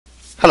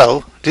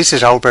Hello, this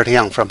is Albert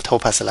Young from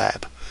Topaz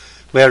Lab.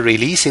 We are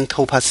releasing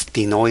Topaz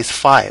Denoise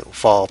file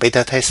for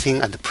beta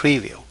testing and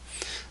preview.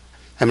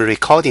 I'm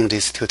recording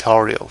this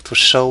tutorial to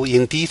show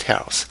in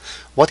details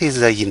what is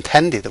the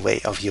intended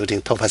way of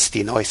using Topaz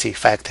Denoise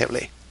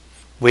effectively.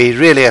 We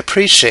really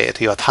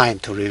appreciate your time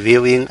to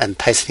reviewing and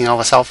testing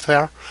our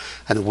software,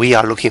 and we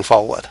are looking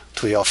forward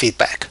to your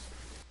feedback.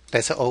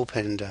 Let's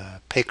open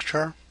the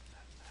picture.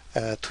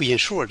 To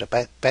ensure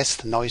the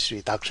best noise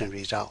reduction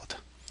result,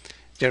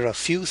 there are a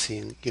few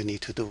things you need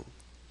to do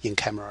in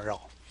Camera Raw.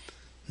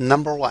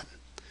 Number one,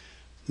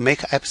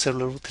 make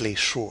absolutely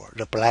sure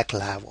the black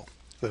level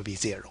will be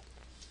 0.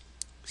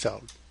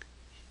 So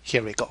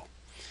here we go.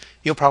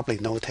 You probably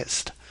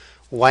noticed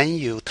when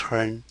you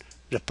turn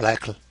the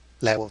black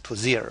level to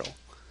 0,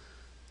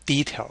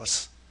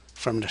 details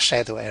from the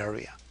shadow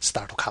area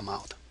start to come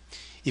out.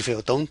 If you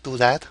don't do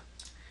that,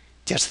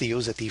 just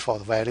use the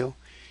default value,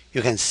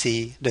 you can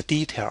see the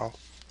detail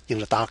in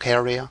the dark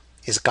area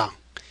is gone.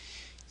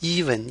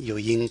 Even you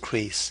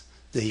increase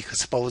the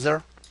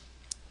exposure,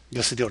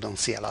 you still don't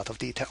see a lot of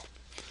detail.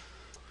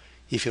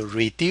 If you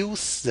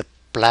reduce the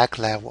black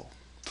level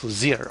to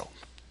 0,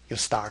 you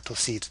start to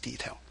see the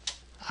detail.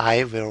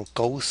 I will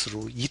go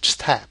through each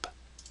tab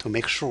to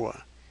make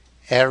sure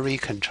every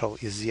control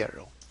is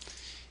 0,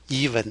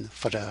 even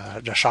for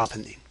the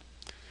sharpening.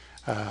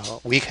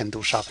 We can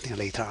do sharpening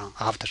later on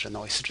after the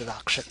noise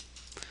reduction.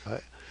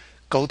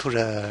 Go to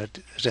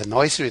the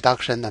noise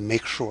reduction and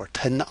make sure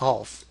turn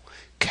off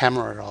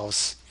Camera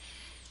Raw's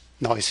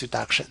noise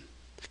reduction.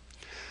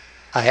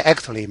 I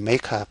actually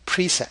make a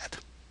preset.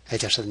 I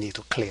just need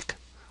to click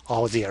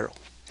all 0.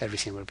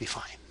 Everything will be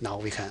fine. Now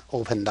we can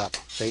open up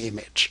the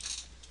image.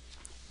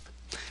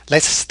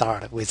 Let's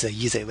start with the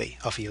easy way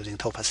of using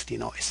Topaz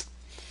Denoise.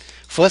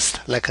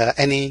 First, like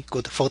any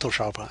good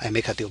Photoshopper, I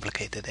make a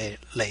duplicated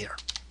layer.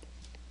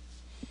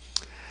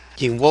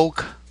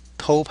 Invoke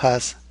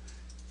Topaz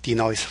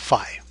Denoise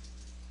file.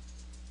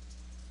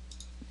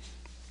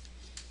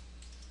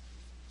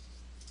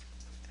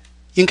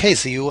 In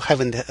case you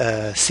haven't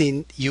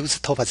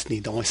used Topaz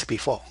Denoise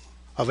before,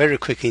 a very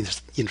quick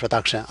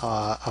introduction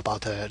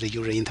about the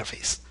user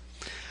interface.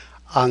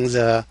 On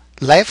the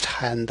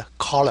left-hand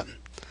column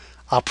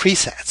are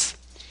presets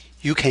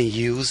you can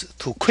use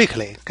to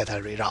quickly get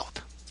a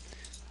result.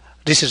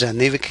 This is a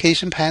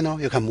navigation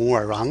panel. You can move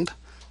around,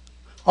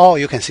 or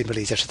you can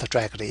simply just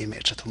drag the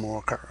image to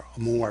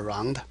move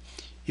around.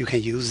 You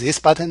can use this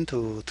button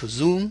to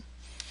zoom.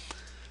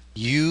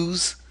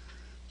 Use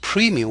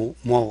preview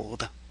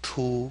mode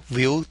to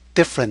view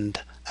different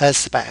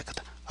aspects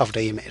of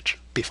the image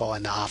before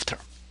and after.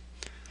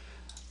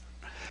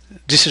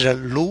 This is a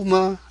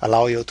luma,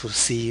 allow you to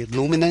see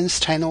luminance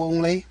channel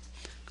only,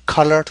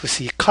 color to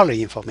see color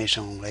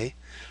information only,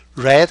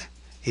 red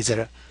is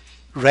a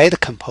red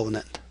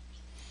component,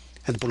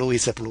 and blue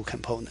is a blue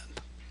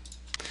component.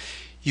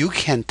 You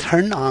can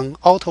turn on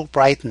auto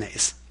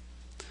brightness,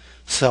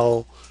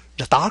 so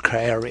the darker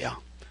area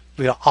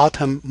will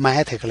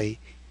automatically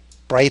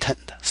brighten,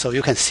 so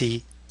you can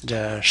see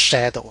the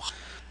shadow.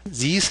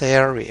 These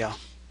areas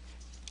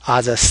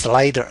are the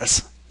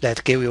sliders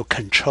that give you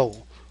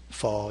control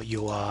for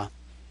your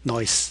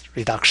noise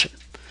reduction.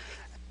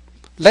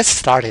 Let's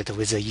start it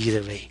with the easy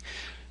way.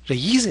 The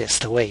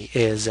easiest way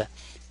is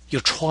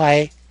you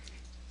try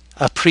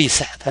a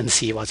preset and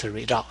see what's the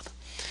result.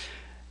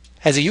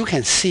 As you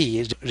can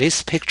see,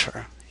 this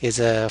picture is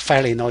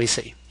fairly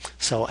noisy,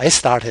 so I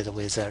started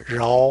with a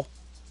raw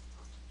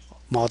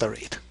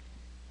moderate.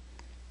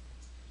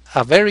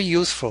 A very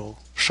useful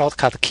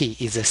shortcut key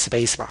is the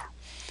spacebar.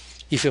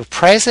 If you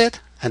press it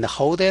and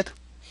hold it,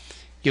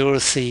 you will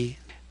see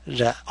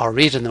the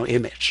original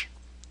image.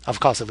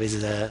 Of course,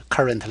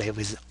 currently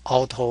with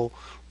auto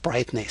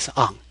brightness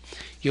on.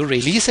 You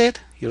release it,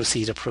 you'll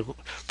see the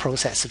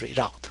process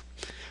result.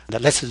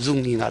 Let's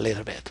zoom in a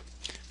little bit.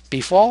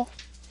 Before,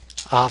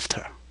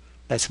 after.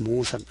 Let's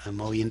move to a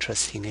more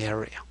interesting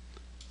area.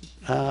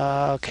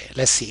 Okay,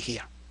 let's see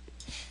here.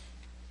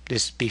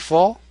 This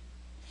before,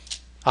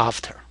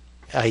 after.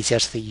 I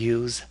just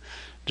use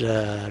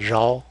the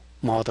raw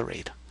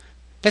moderate.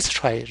 Let's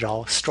try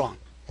raw strong.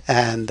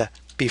 And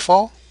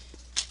before,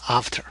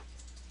 after.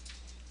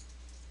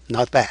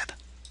 Not bad.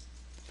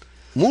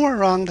 Move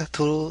around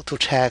to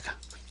check.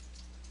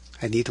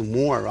 I need to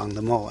move around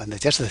more and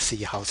just see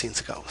how things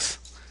goes.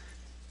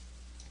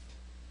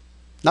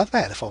 Not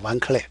bad for one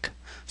click.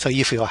 So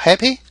if you're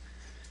happy,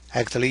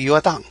 actually you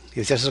are done.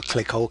 You just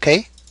click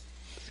OK.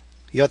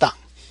 You're done.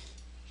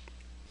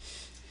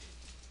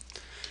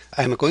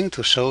 I'm going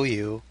to show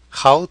you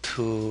how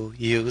to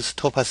use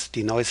Topaz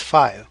Denoise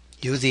file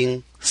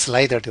using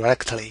slider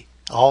directly,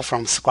 all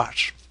from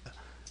scratch.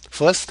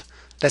 First,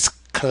 let's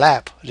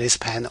clap this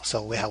panel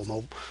so we have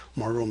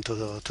more room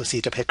to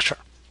see the picture.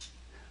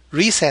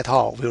 Reset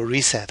all will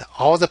reset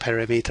all the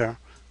parameter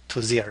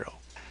to 0.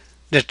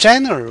 The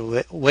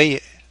general way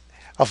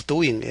of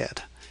doing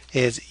it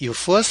is you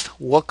first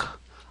work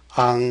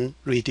on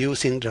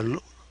reducing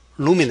the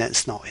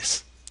luminance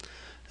noise.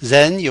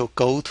 Then you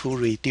go to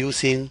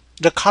reducing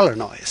the color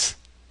noise.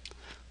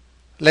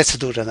 Let's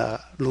do the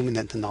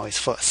luminant noise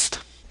first.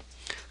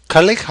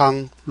 Click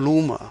on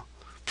Luma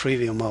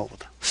preview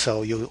mode,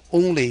 so you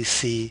only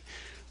see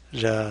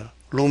the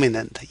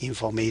luminant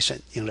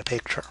information in the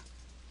picture.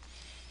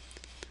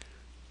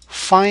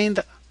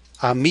 Find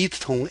a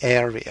mid-tone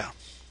area.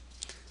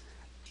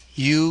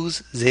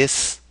 Use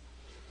this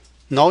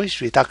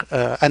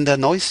under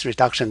noise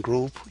reduction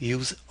group,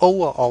 use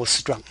overall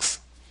strength.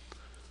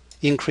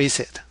 Increase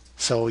it,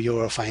 so you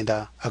will find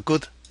a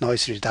good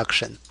noise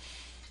reduction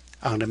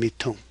on the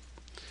mid-tone.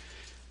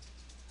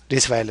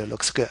 This value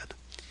looks good.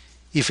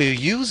 If you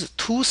use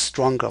too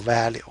strong a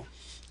value,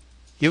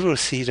 you will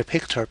see the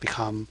picture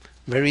become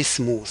very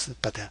smooth,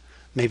 but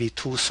maybe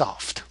too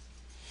soft.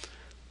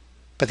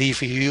 But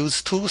if you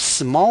use too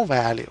small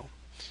value,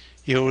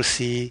 you will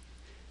see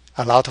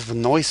a lot of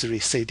noise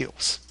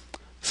residuals.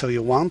 So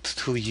you want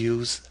to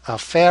use a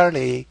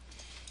fairly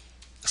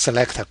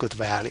select a good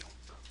value.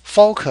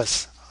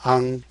 Focus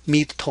on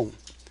mid-tone.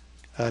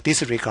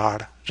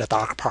 Disregard the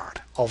dark part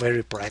or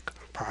very bright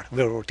part.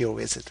 We will deal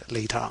with it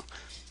later on.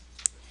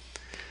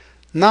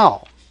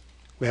 Now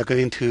we are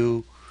going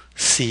to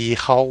see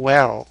how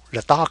well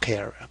the dark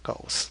area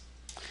goes.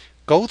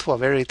 Go to a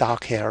very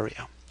dark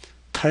area.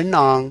 Turn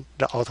on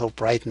the auto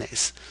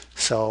brightness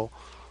so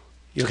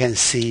you can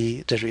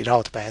see the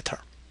result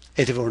better.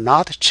 It will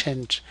not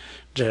change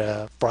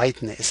the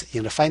brightness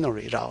in the final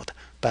result,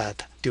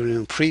 but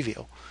during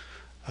preview,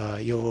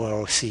 you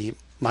will see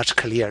much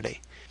clearly.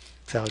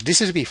 So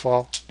this is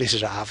before, this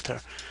is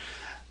after.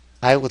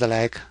 I would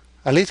like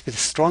a little bit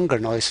stronger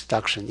noise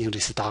reduction in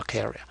this dark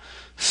area.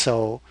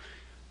 So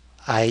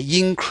I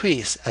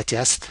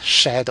adjust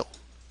shadow.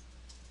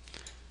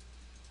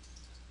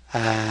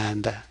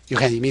 And you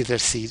can immediately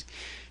see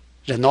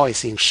the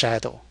noise in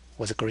shadow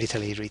was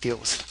greatly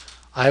reduced.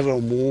 I will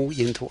move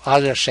into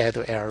other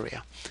shadow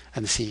area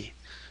and see.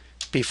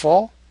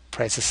 Before,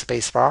 press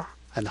spacebar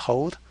and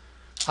hold.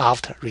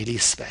 After,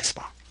 release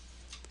spacebar.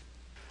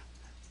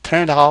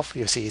 Turn it off,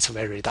 you see it's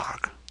very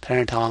dark. Turn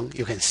it on,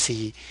 you can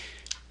see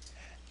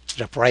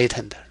the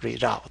brightened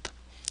result.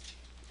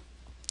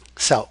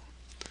 So,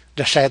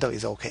 the shadow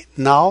is okay.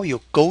 Now you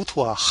go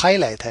to a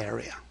highlight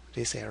area.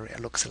 This area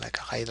looks like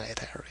a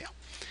highlight area.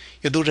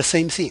 You do the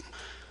same thing.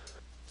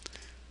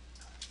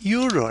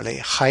 Usually,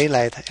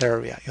 highlight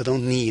area, you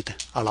don't need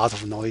a lot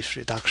of noise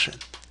reduction.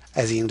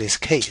 As in this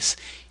case,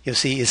 you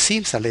see it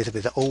seems a little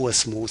bit over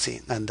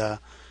smoothing and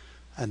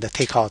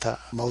take out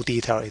more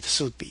detail it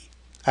should be.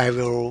 I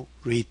will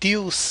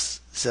reduce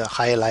the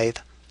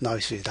highlight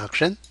noise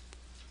reduction,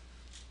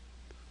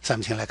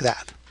 something like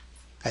that.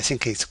 I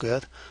think it's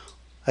good.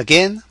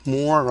 Again,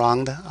 move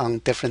around on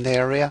different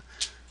area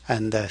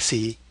and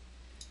see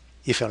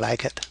if you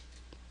like it.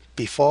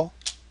 Before,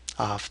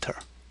 after.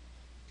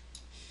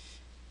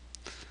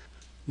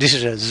 This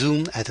is a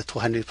zoom at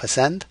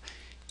 200%.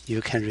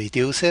 You can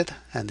reduce it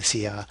and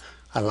see a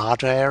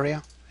larger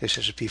area. This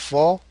is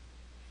before,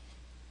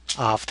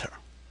 after.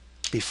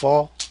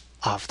 Before,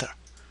 after.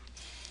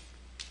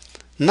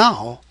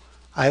 Now,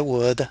 I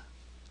would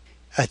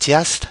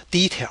adjust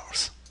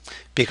details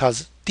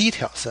because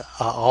details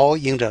are all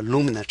in the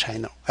luminance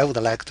channel. I would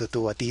like to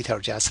do a detail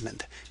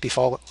adjustment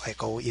before I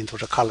go into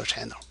the color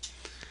channel.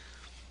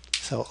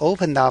 So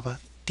open up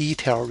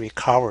detail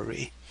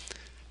recovery.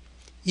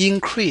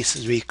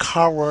 Increase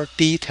recover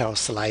detail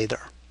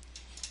slider.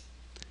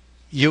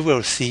 You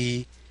will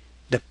see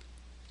the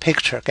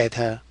picture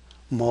get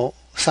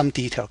some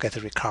detail get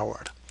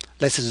recovered.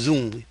 Let's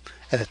zoom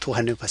at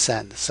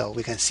 200% so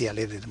we can see a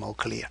little bit more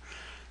clear.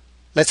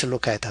 Let's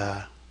look at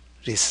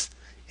this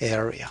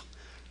area.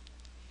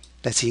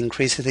 Let's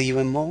increase it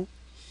even more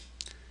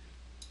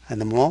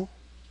and more.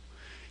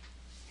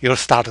 You'll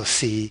start to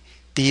see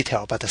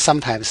detail, but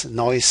sometimes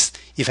noise,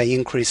 if I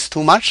increase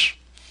too much,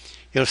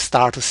 you'll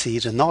start to see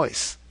the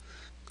noise.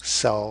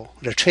 So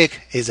the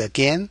trick is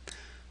again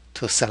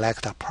to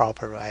select a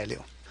proper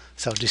value.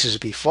 So this is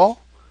before,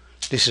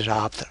 this is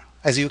after.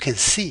 As you can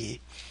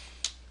see,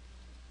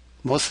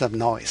 most of the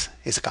noise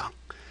is gone.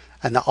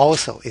 And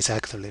also it's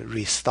actually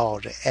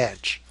restored the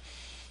edge.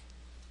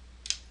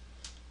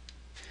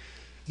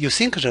 You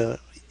think the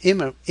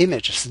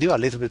image is still a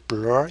little bit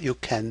blur, you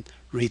can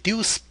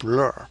reduce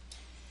blur.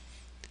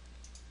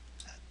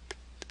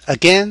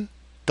 Again,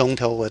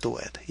 don't overdo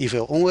it. If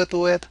you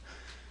overdo it,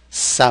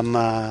 some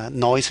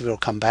noise will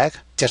come back,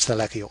 just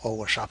like you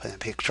over sharpen a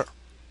picture.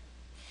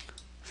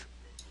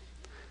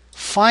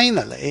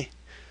 Finally,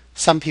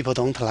 some people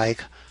don't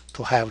like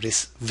to have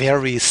this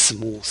very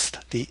smooth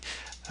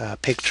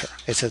picture.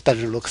 It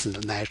doesn't look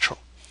natural.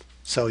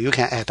 So you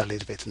can add a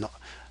little bit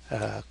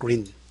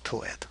green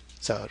to it.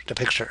 So the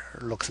picture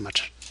looks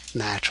much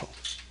natural.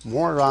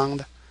 More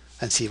around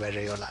and see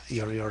whether you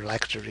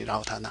like the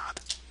result or not.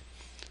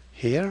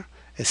 Here,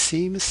 it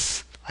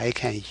seems I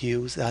can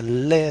use a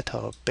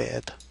little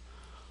bit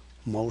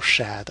more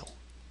shadow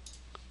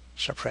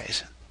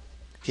suppression.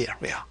 Here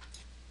we are.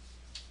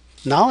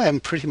 Now I'm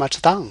pretty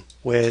much done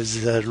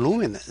with the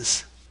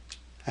luminance.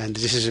 And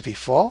this is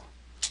before,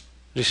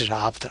 this is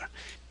after.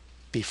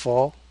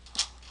 Before,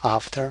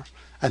 after,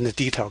 and the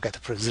detail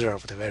get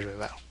preserved very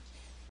well.